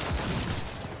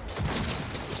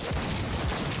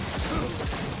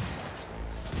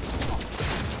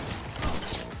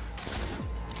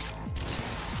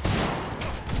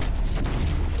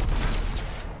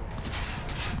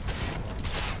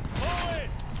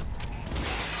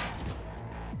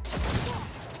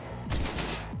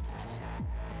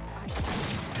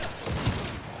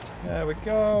 There we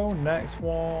go. Next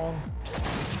one.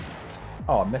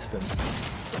 Oh, I missed him.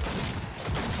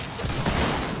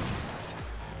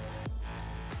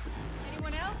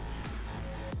 Anyone else?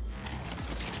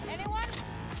 Anyone?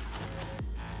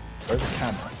 Where's the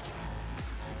camera?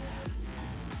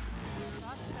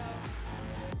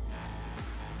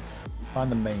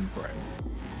 Find the mainframe.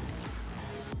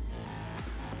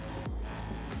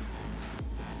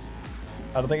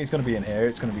 I don't think it's going to be in here.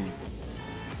 It's going to be...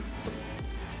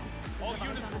 All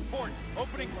units report.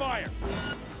 Opening fire.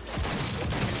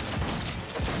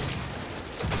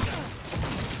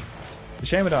 It's a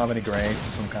shame we don't have any grenades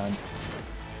of some kind.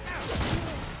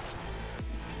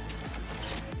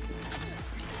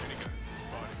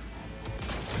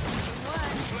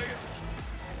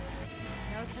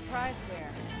 No surprise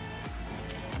there.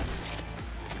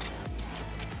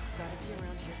 Gotta be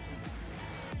around here somewhere.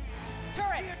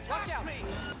 Turret, watch out.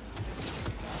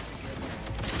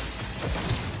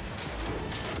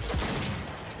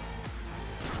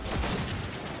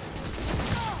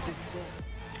 This is it.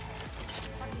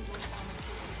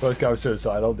 First guy was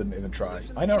suicidal, didn't even try.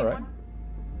 I know, right?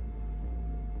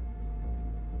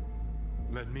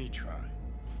 Let me try.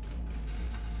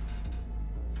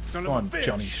 Come on,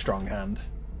 Johnny Stronghand.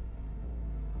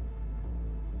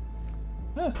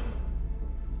 Huh.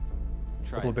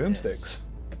 Couple of boomsticks.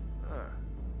 Huh.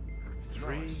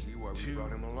 3, 2,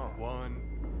 1.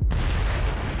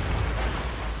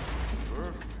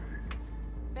 Perfect.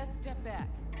 Best step back.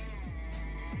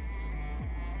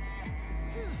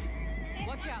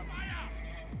 Watch out.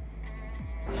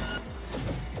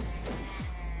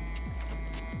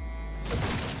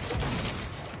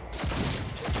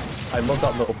 I love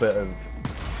that little bit of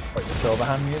like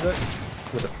Silverhand music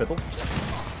with a fiddle.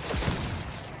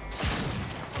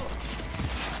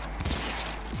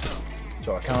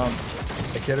 So I can't.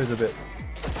 Akira's a bit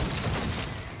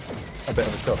of a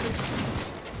toughie.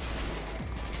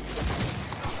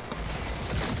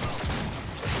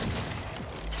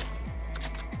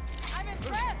 I'm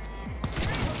impressed.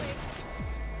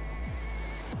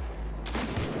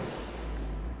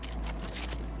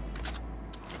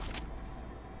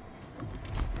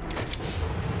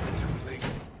 Really.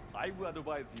 I would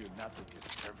advise you not to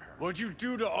disturb her. What'd you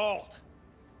do to Alt?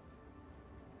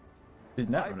 She's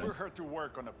not I running. put her to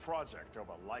work on a project of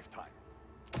a lifetime.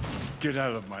 Get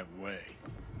out of my way.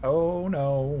 Oh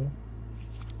no.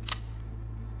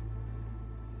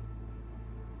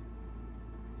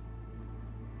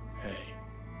 Hey,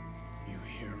 you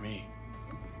hear me?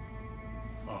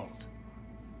 Alt.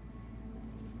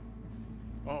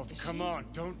 Alt, come on,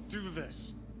 don't do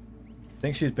this. I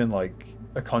think she's been like,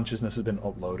 a consciousness has been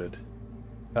uploaded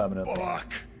permanently.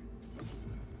 Fuck.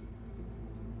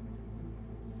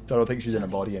 So I don't think she's in a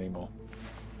body anymore.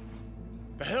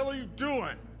 The hell are you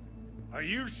doing? Are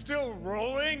you still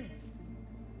rolling?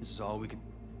 This is all we can...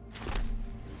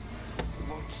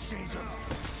 Won't change her.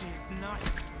 She's not.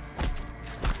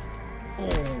 Oh.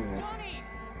 Johnny!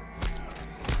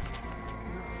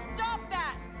 Stop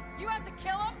that! You have to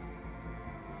kill him?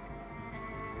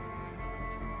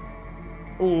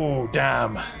 Oh,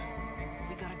 damn.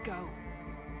 We gotta go.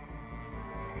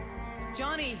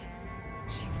 Johnny!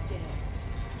 She's dead.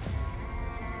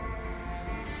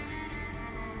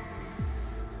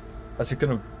 That's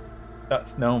gonna.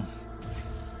 That's no.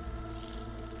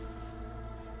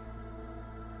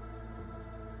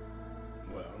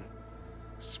 Well,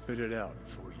 spit it out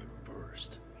before you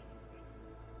burst.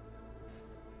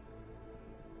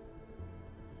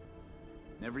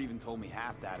 Never even told me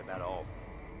half that about Alt.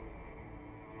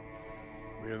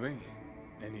 Really?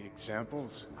 Any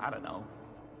examples? I don't know.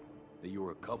 That you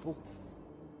were a couple?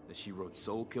 That she wrote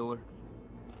Soul Killer?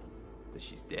 That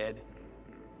she's dead?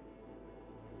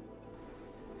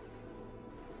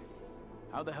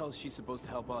 How the hell is she supposed to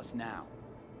help us now?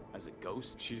 As a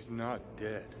ghost? She's not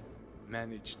dead.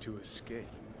 Managed to escape.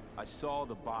 I saw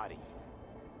the body.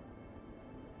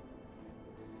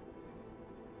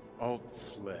 Alt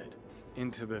fled.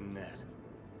 Into the net.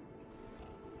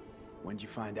 When'd you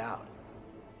find out?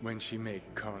 When she made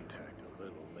contact a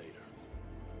little later.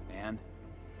 And?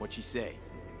 What'd she say?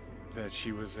 That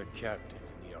she was a captive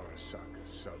in the Arasaka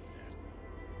subnet.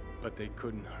 But they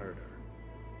couldn't hurt her.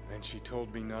 And she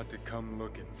told me not to come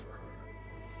looking for her.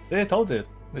 They told you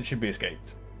that she'd be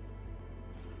escaped.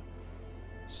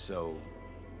 So,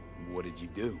 what did you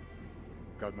do?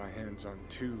 Got my hands on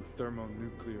 2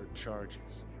 thermonuclear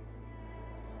charges.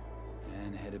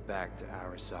 And headed back to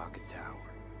Arasaka Tower.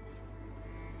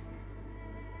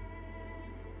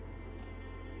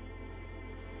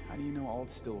 How do you know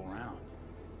Alt's still around?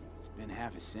 It's been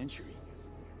half a century,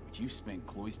 but you've spent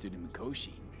cloistered in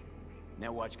Mikoshi.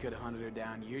 Netwatch could have hunted her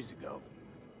down years ago.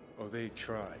 Oh, they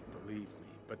tried, believe me.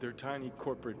 But their tiny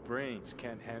corporate brains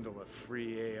can't handle a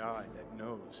free AI that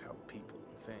knows how people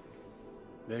think.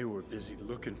 They were busy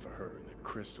looking for her in the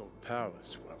Crystal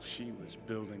Palace while she was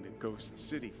building the Ghost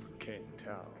City for King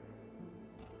Tao.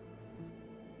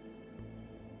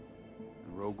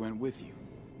 And Rogue went with you.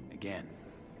 Again.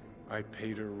 I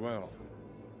paid her well.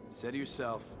 Said to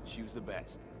yourself, she was the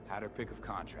best. Had her pick of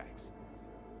contracts.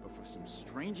 But for some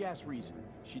strange-ass reason,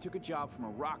 she took a job from a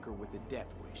rocker with a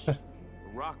death wish. A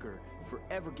rocker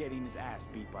forever getting his ass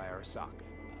beat by Arasaka.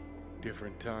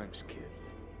 Different times, kid.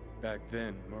 Back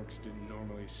then, mercs didn't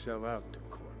normally sell out to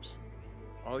corpse.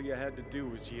 All you had to do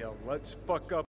was yell, "Let's fuck up!"